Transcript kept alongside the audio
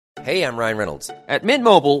Hey, I'm Ryan Reynolds. At Mint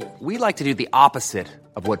Mobile, we like to do the opposite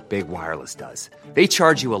of what Big Wireless does. They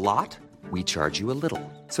charge you a lot, we charge you a little.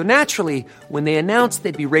 So naturally, when they announced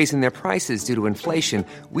they'd be raising their prices due to inflation,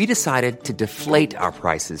 we decided to deflate our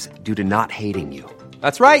prices due to not hating you.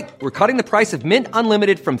 That's right. We're cutting the price of Mint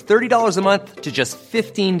Unlimited from $30 a month to just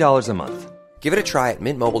 $15 a month. Give it a try at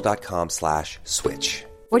mintmobile.com/switch.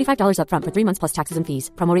 $45 up front for 3 months plus taxes and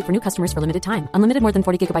fees. Promo rate for new customers for limited time. Unlimited more than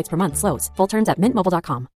 40 gigabytes per month. Slows full terms at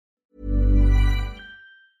mintmobile.com.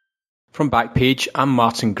 From Backpage, I'm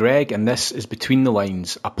Martin Gregg, and this is Between the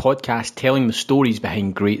Lines, a podcast telling the stories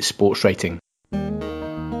behind great sports writing.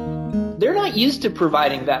 They're not used to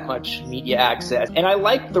providing that much media access, and I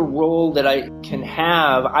like the role that I can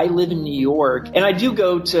have. I live in New York, and I do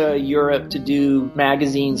go to Europe to do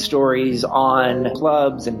magazine stories on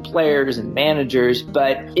clubs and players and managers,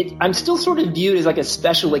 but I'm still sort of viewed as like a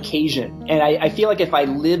special occasion, and I feel like if I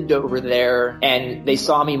lived over there and they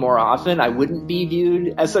saw me more often, I wouldn't be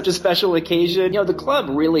viewed as such a special occasion. You know, the club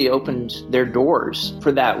really opened their doors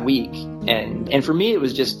for that week, and for me it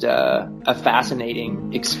was just a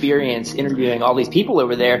fascinating experience interviewing all these people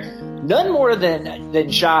over there. None more than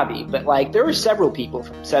Xavi, but like there were several people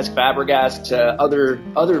from Cesc Fabregas to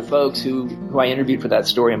other folks who I interviewed for that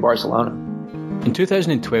story in Barcelona. In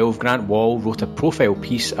 2012, Grant Wahl wrote a profile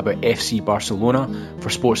piece about FC Barcelona for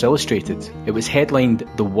Sports Illustrated. It was headlined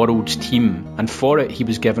The World's Team, and for it he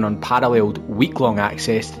was given unparalleled week-long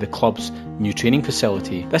access to the club's new training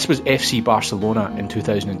facility. This was FC Barcelona in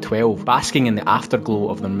 2012, basking in the afterglow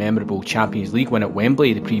of their memorable Champions League win at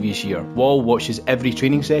Wembley the previous year. Wahl watches every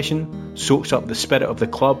training session, soaks up the spirit of the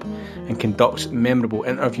club, and conducts memorable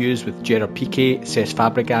interviews with Gerard Piqué, Cesc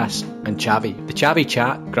Fabregas and Xavi. The Xavi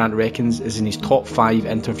chat, Grant reckons, is in his top 5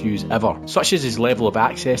 interviews ever. Such is his level of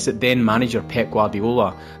access that then manager Pep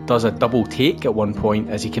Guardiola does a double take at one point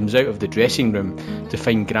as he comes out of the dressing room to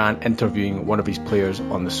find Grant interviewing one of his players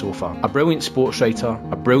on the sofa. A brilliant sports writer,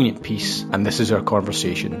 a brilliant piece, and this is our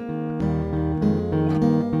conversation.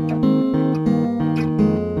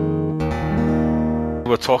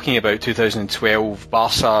 We're talking about 2012.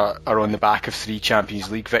 Barca are on the back of 3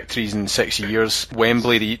 Champions League victories in 6 years.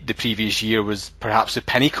 Wembley the previous year was perhaps the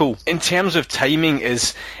pinnacle. In terms of timing,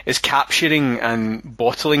 is capturing and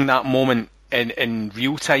bottling that moment in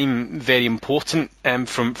real time very important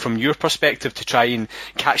from your perspective to try and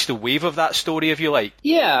catch the wave of that story, if you like?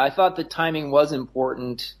 Yeah, I thought the timing was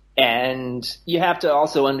important. And you have to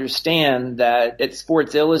also understand that at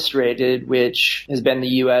Sports Illustrated, which has been the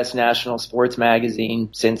U.S. national sports magazine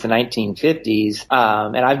since the 1950s,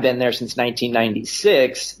 and I've been there since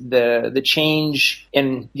 1996, the change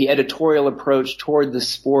in the editorial approach toward the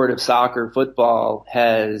sport of soccer, football,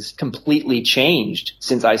 has completely changed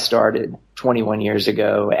since I started 21 years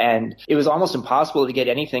ago, and it was almost impossible to get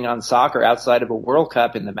anything on soccer outside of a World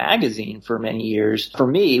Cup in the magazine for many years for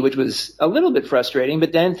me, which was a little bit frustrating,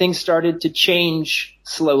 but then things started to change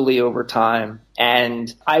slowly over time.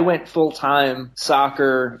 And I went full-time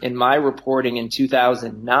soccer in my reporting in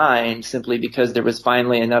 2009 simply because there was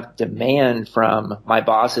finally enough demand from my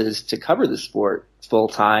bosses to cover the sport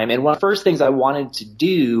full-time. And one of the first things I wanted to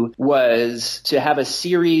do was to have a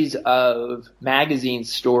series of magazine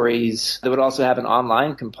stories that would also have an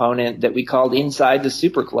online component that we called Inside the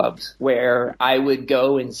Super Clubs, where I would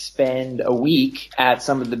go and spend a week at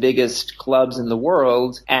some of the biggest clubs in the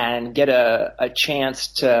world and get a chance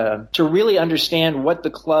to really understand what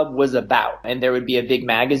the club was about. And there would be a big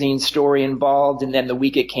magazine story involved, and then the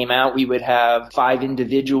week it came out, we would have 5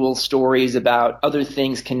 individual stories about other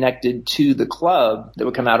things connected to the club that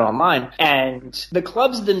would come out online. And the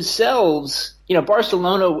clubs themselves, you know,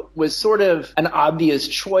 Barcelona was sort of an obvious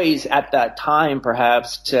choice at that time,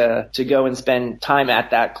 perhaps, to go and spend time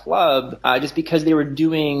at that club, just because they were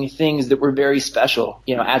doing things that were very special,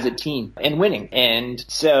 you know, as a team and winning. And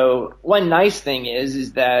so one nice thing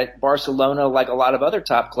is that Barcelona, like a lot of other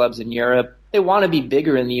top clubs in Europe, they want to be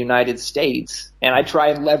bigger in the United States. And I try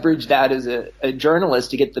and leverage that as a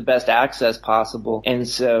journalist to get the best access possible. And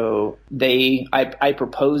so I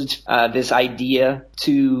proposed this idea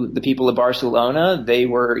to the people of Barcelona. They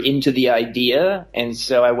were into the idea. And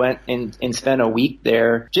so I went and spent a week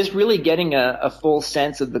there just really getting a full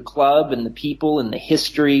sense of the club and the people and the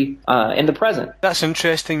history and the present. That's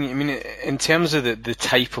interesting. I mean, in terms of the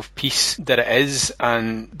type of piece that it is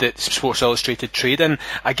and that Sports Illustrated trade in,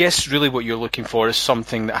 I guess really what you're looking for is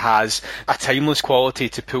something that has a timeless timeless quality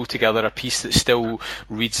to pull together a piece that still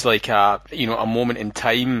reads like a moment in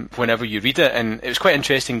time whenever you read it. And it was quite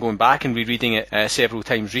interesting going back and rereading it several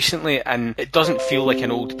times recently, and it doesn't feel like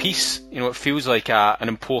an old piece. It feels like an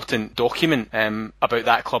important document about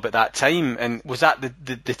that club at that time. And was that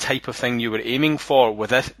the type of thing you were aiming for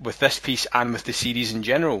with this piece and with the series in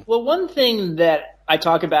general? Well, one thing that I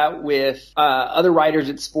talk about with other writers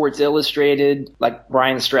at Sports Illustrated, like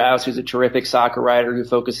Brian Strauss, who's a terrific soccer writer who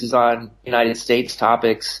focuses on United States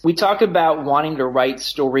topics. We talk about wanting to write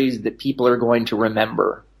stories that people are going to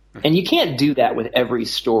remember. And you can't do that with every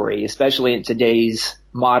story, especially in today's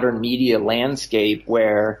modern media landscape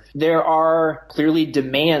where there are clearly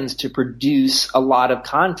demands to produce a lot of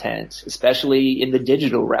content, especially in the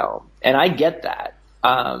digital realm. And I get that.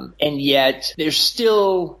 And yet there's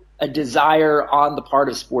still a desire on the part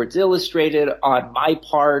of Sports Illustrated, on my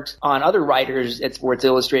part, on other writers at Sports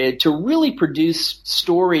Illustrated to really produce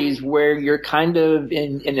stories where you're kind of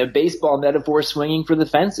in a baseball metaphor swinging for the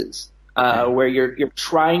fences, where you're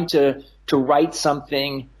trying to write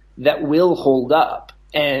something that will hold up.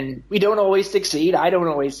 And we don't always succeed. I don't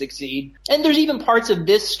always succeed. And there's even parts of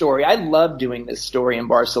this story. I love doing this story in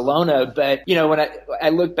Barcelona, but when I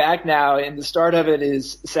look back now, and the start of it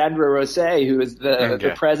is Sandro Rosé, who is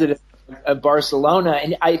the president of Barcelona.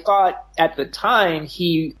 And I thought at the time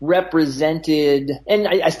he represented, and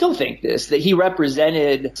I still think this, that he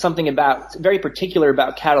represented something very particular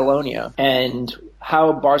about Catalonia and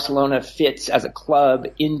how Barcelona fits as a club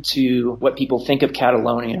into what people think of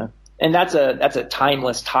Catalonia. And that's a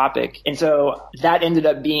timeless topic. And so that ended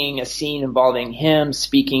up being a scene involving him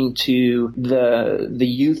speaking to the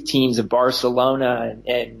youth teams of Barcelona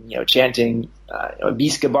and chanting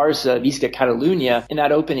Visca Barça, Visca Catalunya in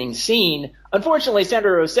that opening scene. Unfortunately,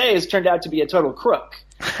 Sandro Rosé has turned out to be a total crook.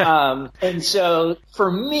 And so for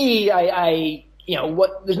me,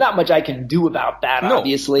 there's not much I can do about that,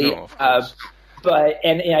 obviously. No, of course. But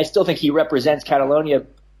I still think he represents Catalonia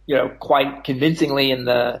quite convincingly in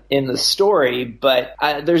the story, but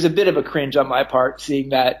there's a bit of a cringe on my part seeing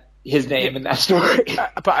that his name in that story.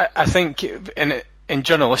 But I think in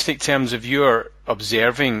journalistic terms, if you're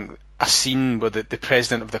observing a scene where the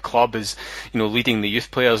president of the club is, leading the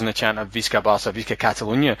youth players in the chant of Visca Barça, Visca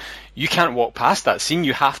Catalunya, you can't walk past that scene.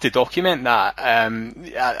 You have to document that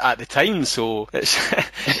at the time. So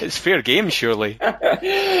it's fair game, surely.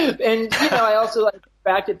 And I also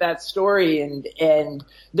back at that story, and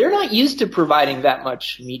they're not used to providing that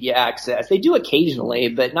much media access. They do occasionally,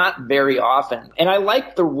 but not very often. And I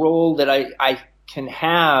like the role that I can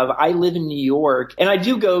have. I live in New York, and I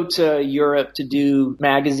do go to Europe to do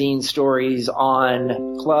magazine stories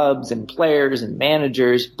on clubs and players and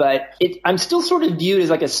managers, but I'm still sort of viewed as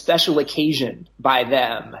like a special occasion by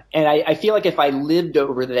them. And I feel like if I lived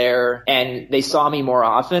over there and they saw me more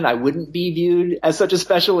often, I wouldn't be viewed as such a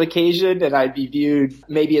special occasion, and I'd be viewed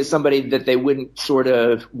maybe as somebody that they wouldn't sort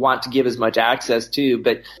of want to give as much access to.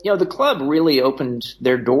 But, the club really opened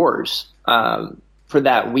their doors for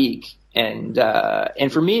that week. And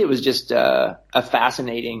for me, it was just a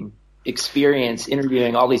fascinating experience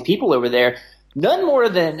interviewing all these people over there. None more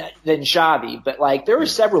than Xavi, but there were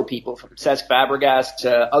several people from Cesc Fabregas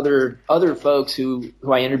to other folks who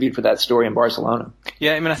I interviewed for that story in Barcelona.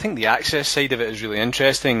 Yeah, I think the access side of it is really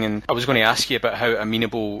interesting, and I was going to ask you about how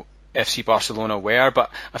amenable FC Barcelona were, but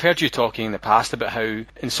I've heard you talking in the past about how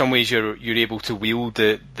in some ways you're able to wield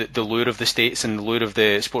the lure of the States and the lure of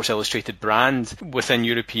the Sports Illustrated brand within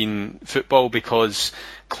European football because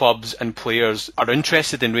clubs and players are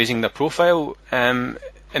interested in raising their profile in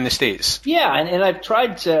the States. Yeah, and I've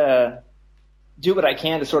tried to do what I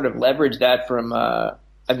can to sort of leverage that from a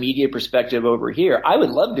media perspective over here. I would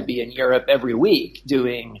love to be in Europe every week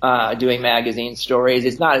doing magazine stories.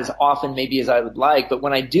 It's not as often maybe as I would like, but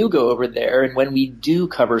when I do go over there and when we do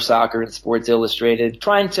cover soccer in Sports Illustrated,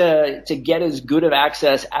 trying to get as good of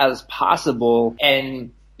access as possible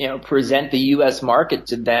and present the U.S. market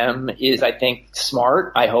to them is, I think,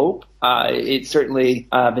 smart, I hope. It's certainly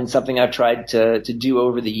been something I've tried to do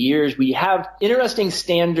over the years. We have interesting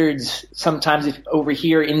standards sometimes over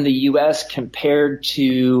here in the U.S. compared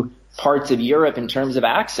to parts of Europe in terms of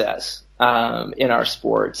access in our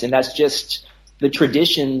sports. And that's just the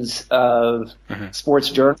traditions of sports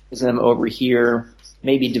journalism over here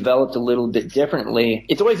maybe developed a little bit differently.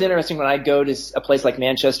 It's always interesting when I go to a place like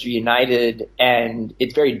Manchester United, and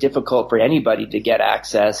it's very difficult for anybody to get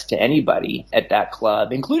access to anybody at that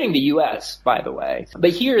club, including the U.S., by the way. But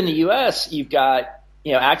here in the U.S., you've got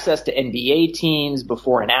access to NBA teams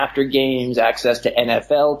before and after games, access to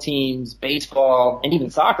NFL teams, baseball, and even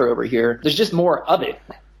soccer over here. There's just more of it.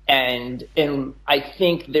 And I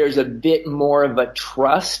think there's a bit more of a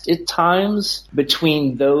trust at times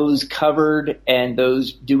between those covered and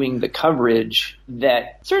those doing the coverage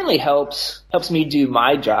that certainly helps me do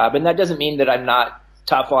my job. And that doesn't mean that I'm not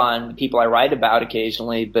tough on people I write about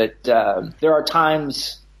occasionally, but there are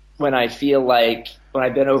times when I feel like when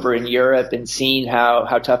I've been over in Europe and seen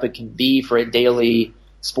how tough it can be for a daily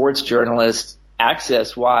sports journalist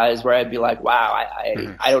access-wise, where I'd be like, wow,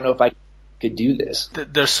 I don't know if I could do this.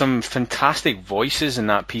 There's some fantastic voices in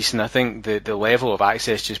that piece, and I think the level of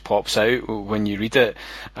access just pops out when you read it.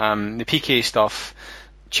 The PK stuff,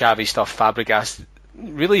 Xavi stuff, Fabregas,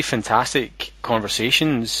 really fantastic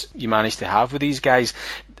conversations you managed to have with these guys.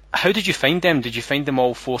 How did you find them? Did you find them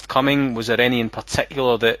all forthcoming? Was there any in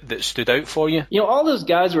particular that stood out for you? All those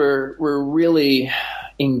guys were really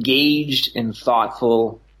engaged and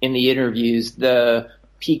thoughtful in the interviews. The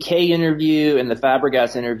PK interview and the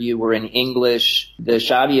Fabregas interview were in English. The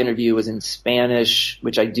Xavi interview was in Spanish,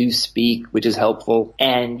 which I do speak, which is helpful.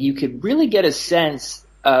 And you could really get a sense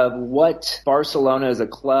of what Barcelona as a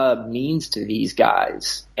club means to these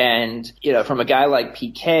guys. And, from a guy like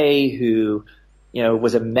PK who,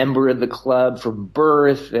 was a member of the club from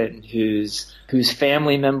birth and whose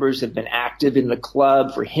family members have been active in the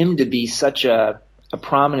club, for him to be such a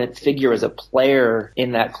prominent figure as a player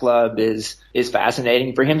in that club is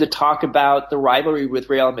fascinating. For him to talk about the rivalry with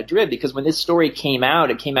Real Madrid, because when this story came out,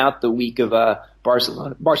 it came out the week of a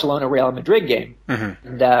Barcelona Real Madrid game.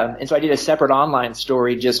 Mm-hmm. And so I did a separate online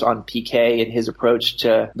story just on PK and his approach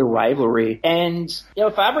to the rivalry. And,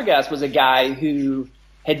 Fabregas was a guy who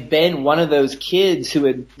had been one of those kids who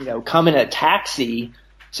had, come in a taxi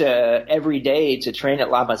to every day to train at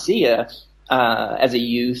La Masia as a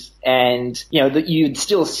youth, and you'd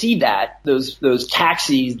still see those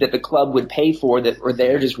taxis that the club would pay for that were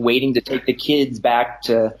there just waiting to take the kids back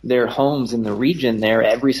to their homes in the region there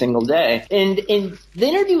every single day. And the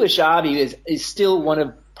interview with Xavi is still one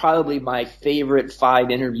of probably my favorite 5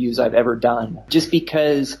 interviews I've ever done, just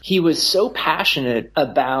because he was so passionate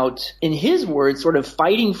about, in his words, sort of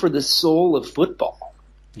fighting for the soul of football.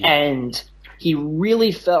 Yeah. And he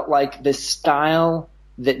really felt like the style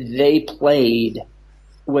that they played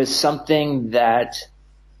was something that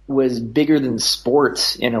was bigger than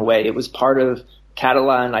sports in a way. It was part of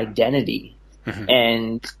Catalan identity.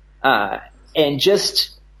 Mm-hmm. And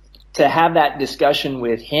just to have that discussion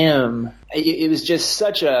with him, it was just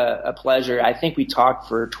such a pleasure. I think we talked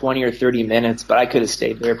for 20 or 30 minutes, but I could have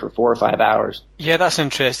stayed there for 4 or 5 hours. Yeah, that's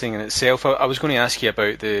interesting in itself. I was going to ask you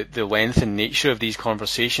about the length and nature of these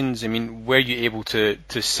conversations. I mean, were you able to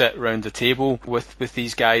sit around the table with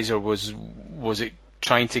these guys, or was it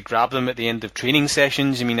trying to grab them at the end of training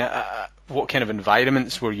sessions? I mean, what kind of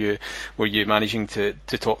environments were you managing to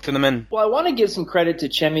talk to them in? Well, I want to give some credit to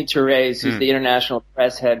Chemi Torres, who's the international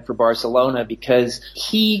press head for Barcelona, because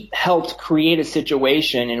he helped create a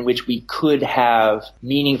situation in which we could have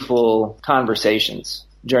meaningful conversations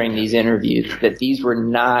during these interviews, that these were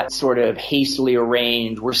not sort of hastily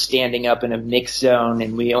arranged. We're standing up in a mix zone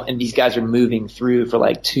and these guys are moving through for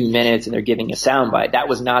like 2 minutes and they're giving a soundbite. That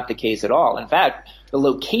was not the case at all. In fact, the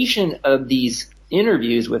location of these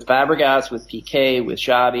interviews with Fabregas, with PK, with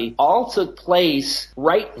Xavi, all took place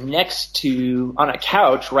on a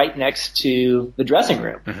couch right next to the dressing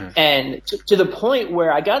room. Mm-hmm. And to the point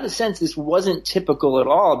where I got the sense this wasn't typical at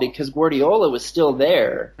all, because Guardiola was still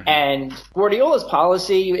there. Mm-hmm. And Guardiola's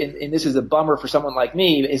policy, and this is a bummer for someone like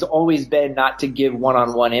me, has always been not to give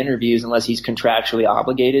one-on-one interviews unless he's contractually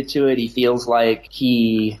obligated to it. He feels like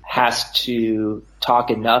he has to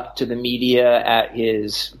talk enough to the media at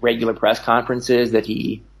his regular press conferences that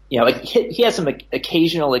he has some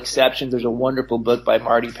occasional exceptions. There's a wonderful book by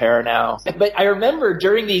Marty Perinow. But I remember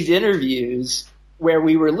during these interviews where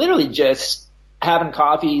we were literally just having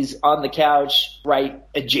coffees on the couch right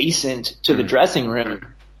adjacent to the dressing room,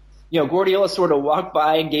 Guardiola sort of walked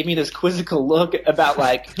by and gave me this quizzical look about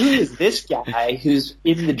like, who is this guy who's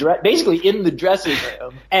basically in the dressing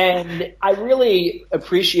room? And I really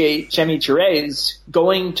appreciate Chemi Torres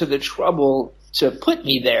going to the trouble to put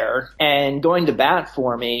me there and going to bat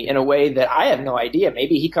for me in a way that I have no idea.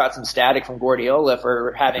 Maybe he caught some static from Guardiola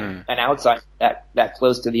for having an outside that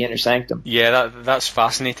close to the inner sanctum. Yeah, that's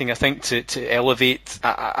fascinating. I think to elevate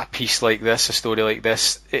a piece like this, a story like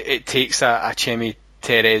this, it takes a Chemi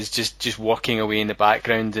Therese just working away in the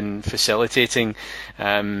background and facilitating.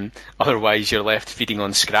 Otherwise, you're left feeding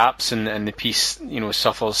on scraps, and the piece,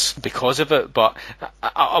 suffers because of it. But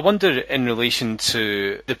I wonder, in relation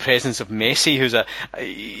to the presence of Messi,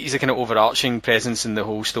 he's a kind of overarching presence in the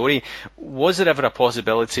whole story. Was there ever a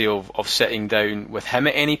possibility of sitting down with him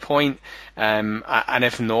at any point? And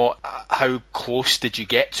if not, how close did you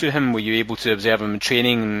get to him? Were you able to observe him in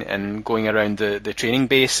training and going around the training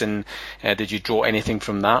base? And did you draw anything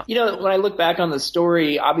from that? When I look back on the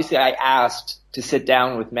story, obviously I asked to sit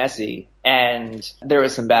down with Messi, and there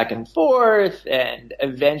was some back and forth, and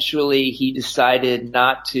eventually he decided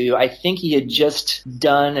not to. I think he had just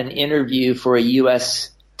done an interview for a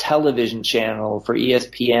U.S. television channel for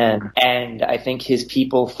ESPN, and I think his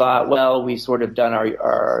people thought, well, we've sort of done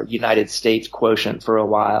our United States quotient for a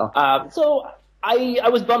while. So I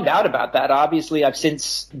was bummed out about that. Obviously, I've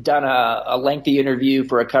since done a lengthy interview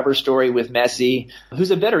for a cover story with Messi, who's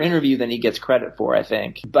a better interview than he gets credit for, I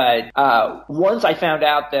think. But once I found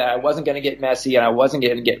out that I wasn't going to get Messi and I wasn't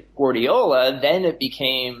going to get Guardiola, then it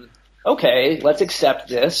became, okay, let's accept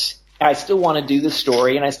this. I still want to do the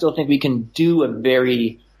story, and I still think we can do a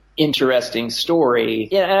very interesting story.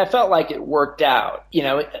 Yeah, and I felt like it worked out.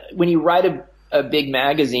 When you write a big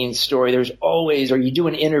magazine story, there's always, or you do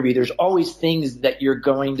an interview, there's always things that you're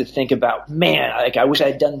going to think about. Man, I wish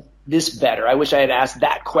I had done this better. I wish I had asked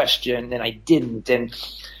that question and I didn't. And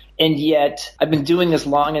yet I've been doing this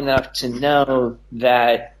long enough to know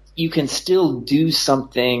that you can still do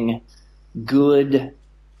something good,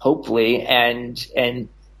 hopefully, and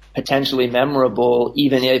potentially memorable,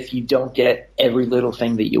 even if you don't get every little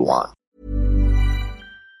thing that you want.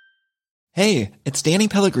 Hey, it's Danny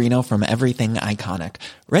Pellegrino from Everything Iconic.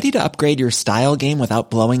 Ready to upgrade your style game without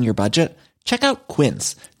blowing your budget? Check out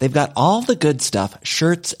Quince. They've got all the good stuff,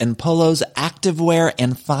 shirts and polos, activewear,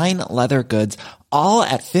 and fine leather goods, all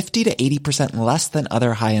at 50 to 80% less than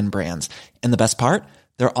other high-end brands. And the best part?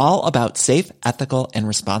 They're all about safe, ethical, and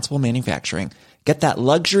responsible manufacturing. Get that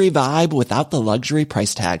luxury vibe without the luxury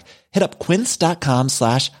price tag. Hit up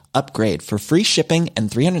quince.com/upgrade for free shipping and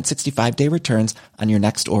 365-day returns on your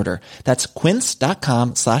next order. That's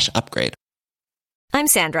quince.com/upgrade. I'm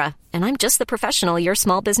Sandra, and I'm just the professional your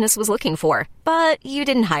small business was looking for. But you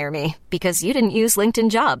didn't hire me because you didn't use LinkedIn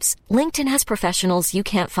Jobs. LinkedIn has professionals you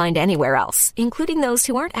can't find anywhere else, including those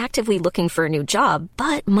who aren't actively looking for a new job,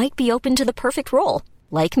 but might be open to the perfect role,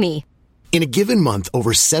 like me. In a given month,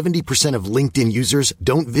 over 70% of LinkedIn users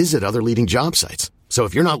don't visit other leading job sites. So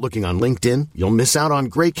if you're not looking on LinkedIn, you'll miss out on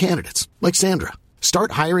great candidates like Sandra.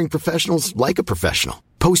 Start hiring professionals like a professional.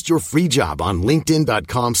 Post your free job on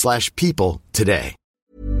linkedin.com/people today.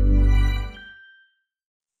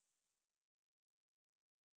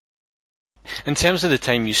 In terms of the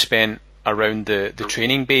time you spent around the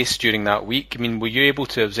training base during that week, were you able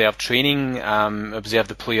to observe training, observe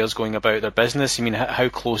the players going about their business? How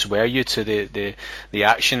close were you to the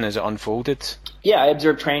action as it unfolded? Yeah, I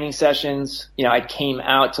observed training sessions. I came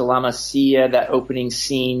out to La Masia, that opening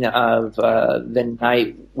scene of the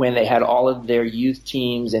night when they had all of their youth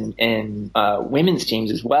teams and women's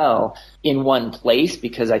teams as well in one place,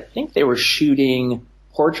 because I think they were shooting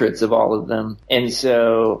portraits of all of them. And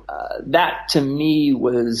so that to me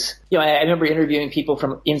was, I remember interviewing people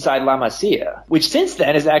from inside La Masia, which since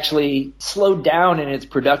then has actually slowed down in its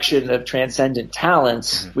production of Transcendent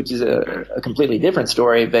Talents, which is a completely different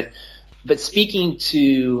story. But speaking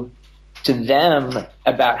to them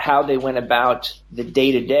about how they went about the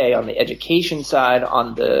day-to-day on the education side,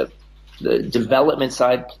 on the development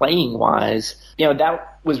side, playing-wise,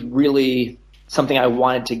 that was really something I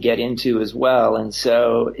wanted to get into as well. And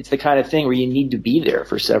so it's the kind of thing where you need to be there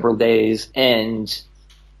for several days. And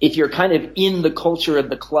if you're kind of in the culture of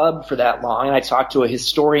the club for that long, and I talked to a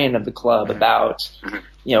historian of the club about,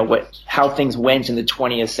 how things went in the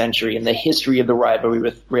 20th century and the history of the rivalry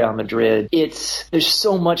with Real Madrid, there's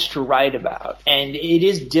so much to write about. And it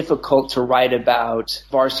is difficult to write about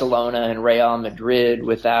Barcelona and Real Madrid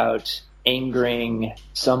without angering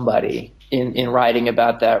somebody in writing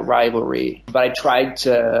about that rivalry. But I tried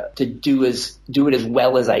to do it as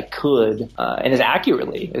well as I could, and as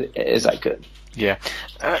accurately as I could. Yeah.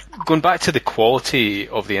 Going back to the quality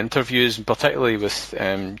of the interviews, particularly with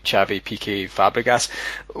Xavi, Piqué, Fabregas,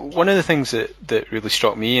 one of the things that really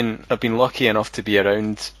struck me, and I've been lucky enough to be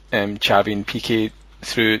around Xavi and Piqué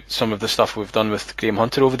through some of the stuff we've done with Graham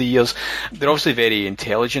Hunter over the years, they're obviously very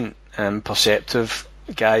intelligent and perceptive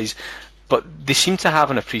guys. but they seem to have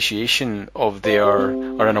an appreciation of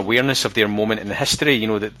or an awareness of their moment in history. You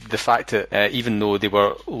know, the fact that even though they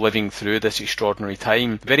were living through this extraordinary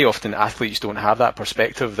time, very often athletes don't have that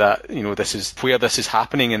perspective that, you know, this is where this is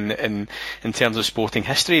happening in terms of sporting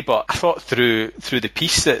history. But I thought through the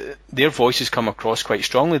piece that their voices come across quite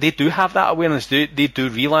strongly. They do have that awareness. They do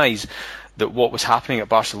realise that what was happening at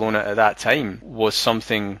Barcelona at that time was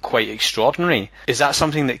something quite extraordinary. Is that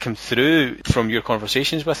something that came through from your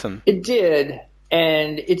conversations with them? It did,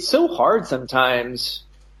 and it's so hard sometimes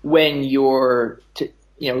when you're,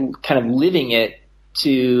 kind of living it,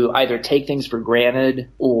 to either take things for granted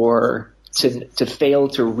or to fail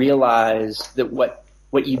to realize that what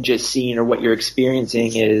you've just seen or what you're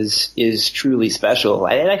experiencing is truly special.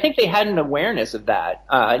 And I think they had an awareness of that.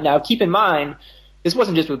 Now, keep in mind, this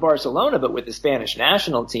wasn't just with Barcelona, but with the Spanish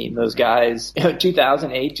national team. Those guys,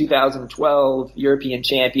 2008, 2012 European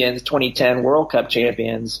champions, 2010 World Cup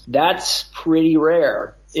champions. That's pretty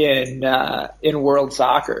rare in world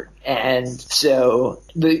soccer. And so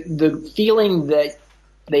the feeling that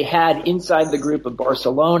they had inside the group of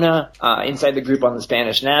Barcelona, inside the group on the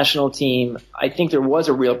Spanish national team, I think there was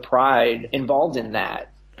a real pride involved in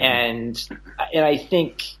that. And I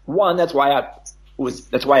think, one, that's why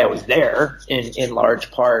I was there in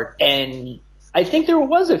large part. And I think there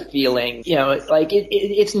was a feeling,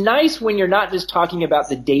 it's nice when you're not just talking about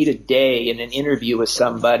the day to day in an interview with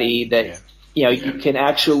somebody that, you can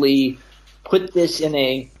actually put this in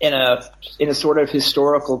a sort of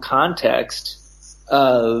historical context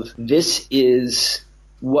of this is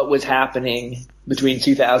what was happening between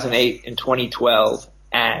 2008 and 2012.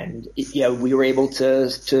 And, we were able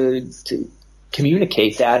to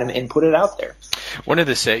communicate that and put it out there. One of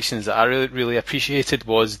the sections that I really appreciated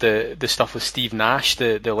was the stuff with Steve Nash,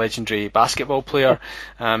 the legendary basketball player,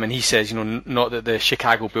 and he says, not that the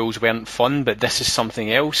Chicago Bulls weren't fun, but this is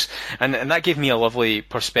something else, and that gave me a lovely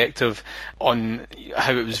perspective on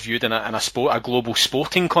how it was viewed in a global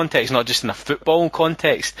sporting context, not just in a football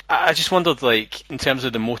context. I just wondered, in terms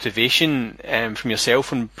of the motivation from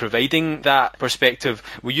yourself in providing that perspective,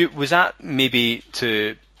 was that maybe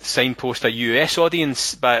to signpost a US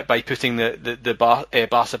audience by putting the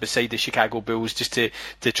Barca beside the Chicago Bulls, just to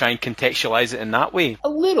try and contextualize it in that way? A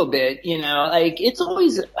little bit, it's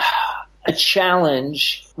always a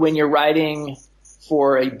challenge when you're writing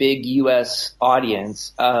for a big US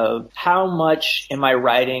audience of how much am I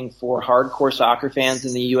writing for hardcore soccer fans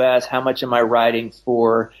in the US? How much am I writing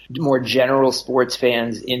for more general sports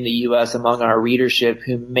fans in the US among our readership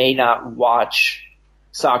who may not watch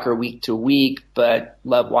soccer week to week, but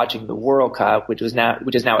love watching the World Cup, which is now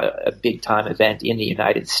a big time event in the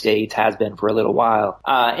United States, has been for a little while.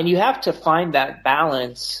 And you have to find that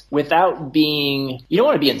balance without you don't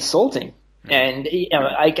want to be insulting. And,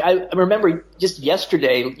 I remember just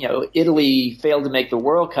yesterday, Italy failed to make the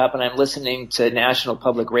World Cup, and I'm listening to National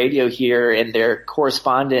Public Radio here, and their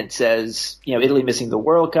correspondent says, Italy missing the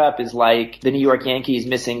World Cup is like the New York Yankees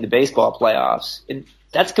missing the baseball playoffs. And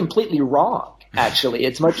that's completely wrong. Actually,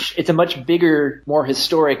 it's a much bigger, more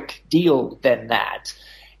historic deal than that.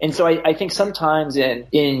 And so I think sometimes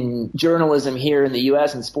in journalism here in the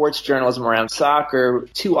U.S. and sports journalism around soccer,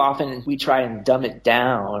 too often we try and dumb it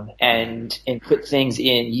down and put things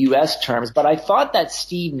in U.S. terms. But I thought that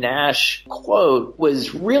Steve Nash quote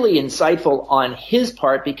was really insightful on his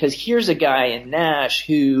part, because here's a guy in Nash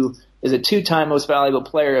who is a two-time most valuable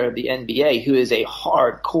player of the NBA, who is a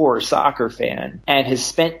hardcore soccer fan and has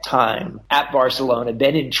spent time at Barcelona,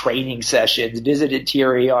 been in training sessions, visited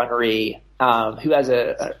Thierry Henry, who has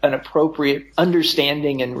an appropriate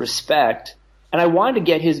understanding and respect. And I wanted to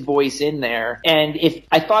get his voice in there. And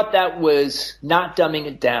I thought that was not dumbing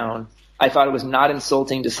it down. I thought it was not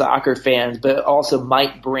insulting to soccer fans, but it also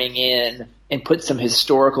might bring in and put some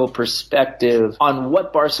historical perspective on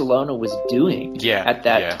what Barcelona was doing at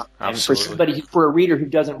that time. Absolutely. For a reader who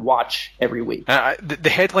doesn't watch every week.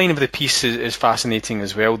 The headline of the piece is fascinating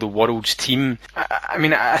as well, the world's team.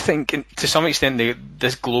 I think to some extent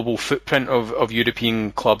this global footprint of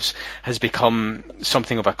European clubs has become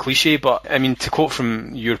something of a cliche, but to quote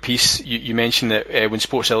from your piece, you mentioned that when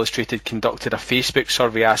Sports Illustrated conducted a Facebook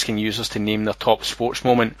survey asking users to name their top sports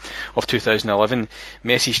moment of 2011,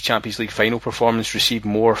 Messi's Champions League final performance received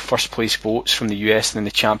more first place votes from the US than the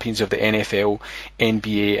champions of the NFL,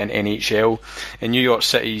 NBA and NHL. In New York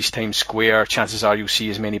City's Times Square, chances are you'll see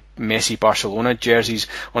as many Messi Barcelona jerseys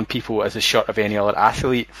on people as the shirt of any other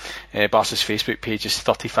athlete. Barca's Facebook page has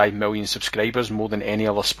 35 million subscribers, more than any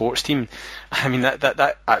other sports team.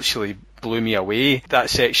 That actually blew me away, that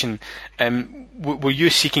section. Were you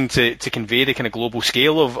seeking to convey the kind of global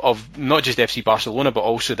scale of not just FC Barcelona, but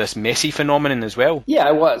also this Messi phenomenon as well? Yeah,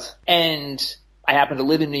 I was. And I happen to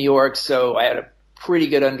live in New York, so I had a pretty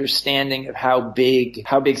good understanding of how big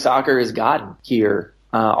soccer has gotten here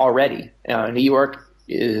already. New York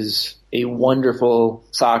is a wonderful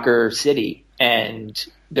soccer city, and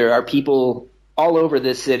there are people all over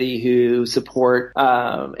this city who support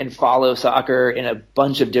and follow soccer in a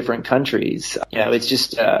bunch of different countries. It's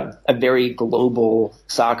just a very global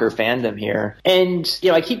soccer fandom here. And,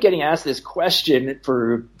 I keep getting asked this question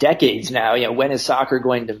for decades now, when is soccer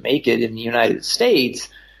going to make it in the United States?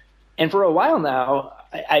 And for a while now,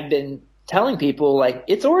 I've been telling people, like,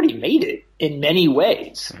 it's already made it in many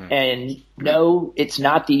ways. Mm-hmm. And no, it's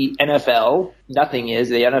not the NFL. Nothing is.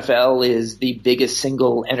 The NFL is the biggest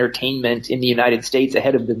single entertainment in the United States,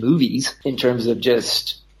 ahead of the movies in terms of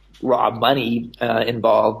just raw money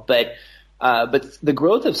involved. But the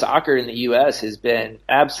growth of soccer in the U.S. has been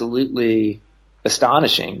absolutely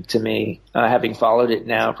astonishing to me, having followed it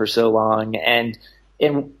now for so long. And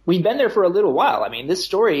we've been there for a little while. I mean, this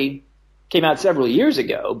story came out several years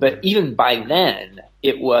ago, but even by then,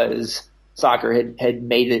 soccer had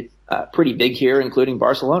made it pretty big here, including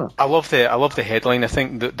Barcelona. I love the headline. I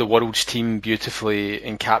think that the World's Team beautifully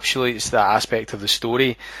encapsulates that aspect of the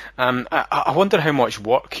story. I wonder how much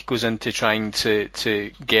work goes into trying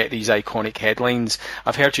to get these iconic headlines.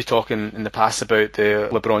 I've heard you talk in the past about the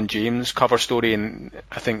LeBron James cover story, and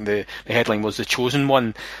I think the headline was The Chosen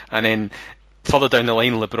One, and then further down the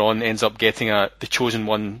line, LeBron ends up getting the Chosen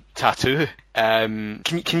One tattoo. Can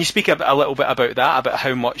you speak a little bit about that, about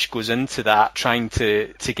how much goes into that, trying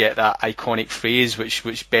to get that iconic phrase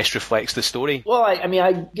which best reflects the story? Well,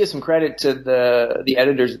 I give some credit to the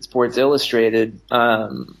editors at Sports Illustrated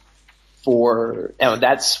for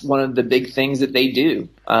that's one of the big things that they do,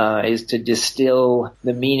 is to distill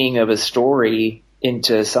the meaning of a story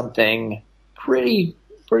into something pretty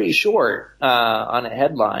short on a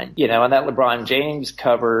headline, and that LeBron James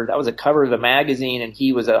cover, that was a cover of the magazine, and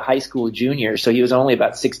he was a high school junior, so he was only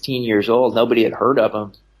about 16 years old. Nobody had heard of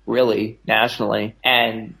him, really, nationally.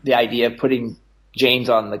 And the idea of putting James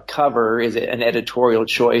on the cover is an editorial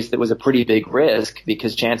choice that was a pretty big risk,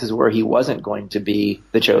 because chances were he wasn't going to be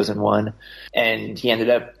the chosen one, and he ended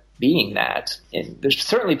up being that. And there's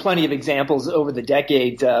certainly plenty of examples over the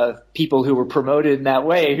decades of people who were promoted in that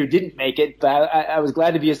way who didn't make it, but I was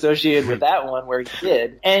glad to be associated with that one where he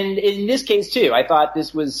did. And in this case too, I thought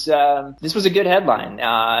this was a good headline.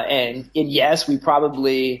 And yes, we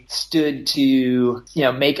probably stood to,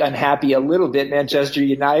 make unhappy a little bit Manchester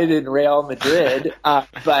United and Real Madrid,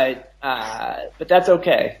 but that's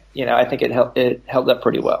okay. I think it held up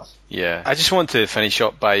pretty well. Yeah, I just want to finish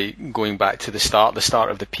up by going back to the start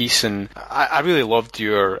of the piece, and I really loved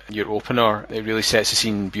your opener. It really sets the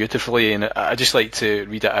scene beautifully, and I just like to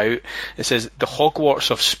read it out. It says, "The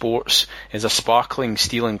Hogwarts of sports is a sparkling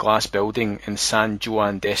steel and glass building in San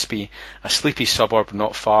Joan d'Espí, a sleepy suburb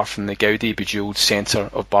not far from the Gaudi-bejeweled centre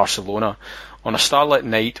of Barcelona. On a starlit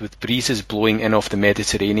night with breezes blowing in off the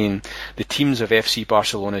Mediterranean, the teams of FC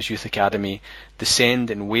Barcelona's youth academy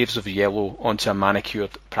descend in waves of yellow onto a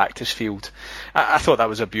manicured practice field." I thought that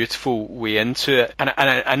was a beautiful way into it, and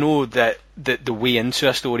I know that the way into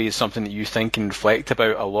a story is something that you think and reflect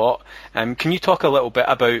about a lot. Can you talk a little bit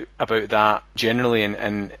about that generally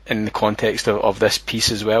and in the context of this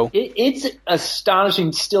piece as well? It's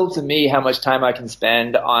astonishing still to me how much time I can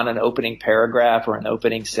spend on an opening paragraph or an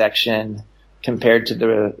opening section compared to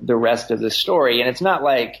the rest of the story. And it's not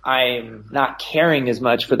like I'm not caring as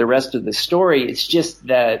much for the rest of the story. It's just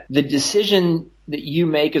that the decision that you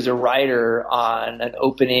make as a writer on an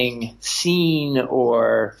opening scene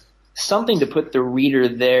or something to put the reader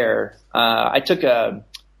there. I took a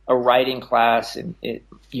writing class in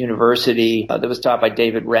university that was taught by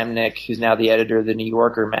David Remnick, who's now the editor of the New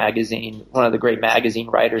Yorker magazine, one of the great magazine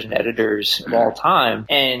writers and editors of all time.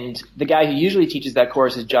 And the guy who usually teaches that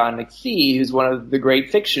course is John McPhee, who's one of the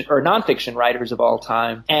great fiction or nonfiction writers of all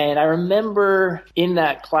time. And I remember in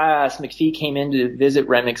that class, McPhee came in to visit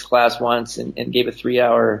Remnick's class once and gave a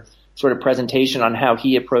 3-hour sort of presentation on how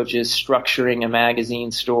he approaches structuring a magazine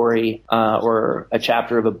story or a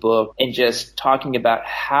chapter of a book, and just talking about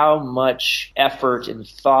how much effort and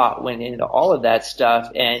thought went into all of that stuff,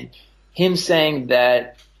 and him saying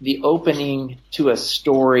that the opening to a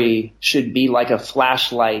story should be like a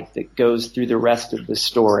flashlight that goes through the rest of the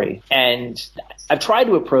story. And I've tried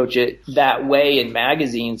to approach it that way in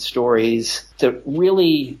magazine stories, to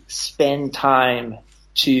really spend time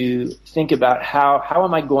to think about how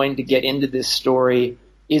am I going to get into this story?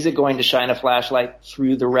 Is it going to shine a flashlight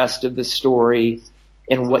through the rest of the story?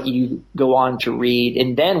 in what you go on to read.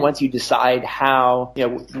 And then once you decide how,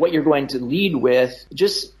 what you're going to lead with,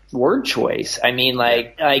 just word choice. I mean,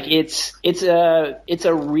 like it's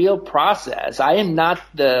a real process. I'm not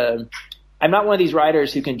one of these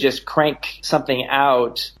writers who can just crank something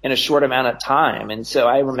out in a short amount of time. And so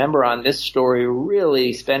I remember on this story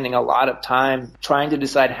really spending a lot of time trying to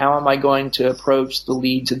decide how am I going to approach the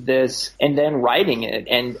lead to this, and then writing it.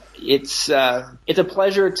 And it's a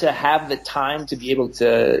pleasure to have the time to be able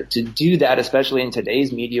to do that, especially in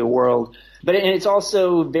today's media world. But it's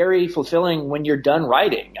also very fulfilling when you're done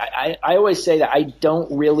writing. I always say that I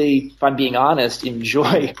don't really, if I'm being honest,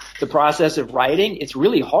 enjoy the process of writing. It's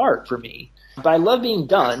really hard for me. But I love being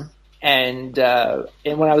done. And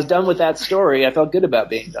when I was done with that story, I felt good about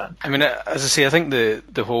being done. I mean, as I say, I think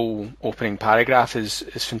the whole opening paragraph is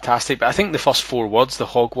fantastic, but I think the first 4 words, the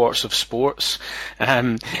Hogwarts of sports,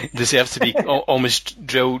 deserve to be almost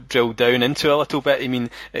drilled down into a little bit. I mean,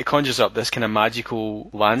 it conjures up this kind of magical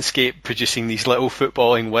landscape producing these little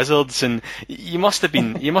footballing wizards, and you must have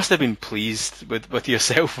been pleased with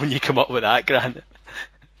yourself when you come up with that, Grant.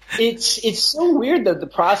 It's so weird that the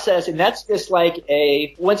process, and that's just like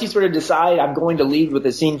once you sort of decide I'm going to lead with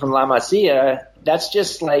a scene from La Masia, that's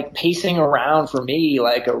just like pacing around for me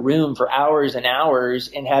like a room for hours and hours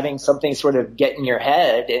and having something sort of get in your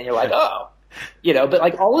head, and you're like, oh, but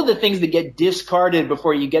like all of the things that get discarded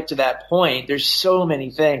before you get to that point, there's so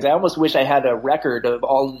many things. I almost wish I had a record of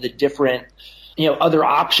all of the different, other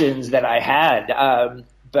options that I had.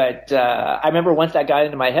 But I remember once that got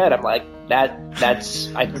into my head, I'm like, I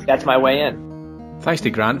think that's my way in. Thanks to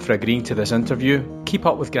Grant for agreeing to this interview. Keep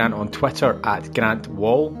up with Grant on Twitter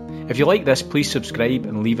 @GrantWall. If you like this, please subscribe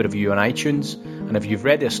and leave a review on iTunes. And if you've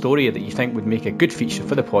read a story that you think would make a good feature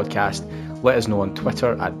for the podcast, let us know on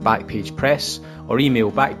Twitter @BackpagePress or email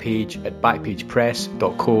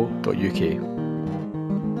backpage@backpagepress.co.uk.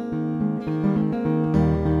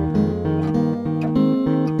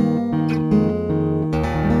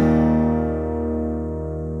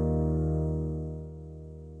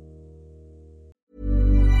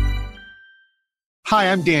 Hi,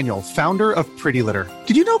 I'm Daniel, founder of Pretty Litter.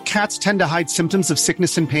 Did you know cats tend to hide symptoms of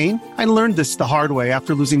sickness and pain? I learned this the hard way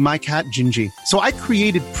after losing my cat, Gingy. So I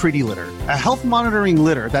created Pretty Litter, a health monitoring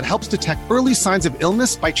litter that helps detect early signs of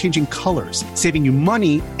illness by changing colors, saving you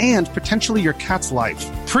money and potentially your cat's life.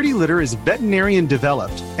 Pretty Litter is veterinarian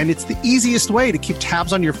developed, and it's the easiest way to keep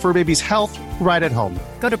tabs on your fur baby's health right at home.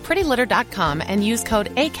 Go to prettylitter.com and use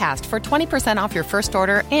code ACAST for 20% off your first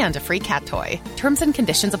order and a free cat toy. Terms and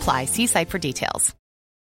conditions apply. See site for details.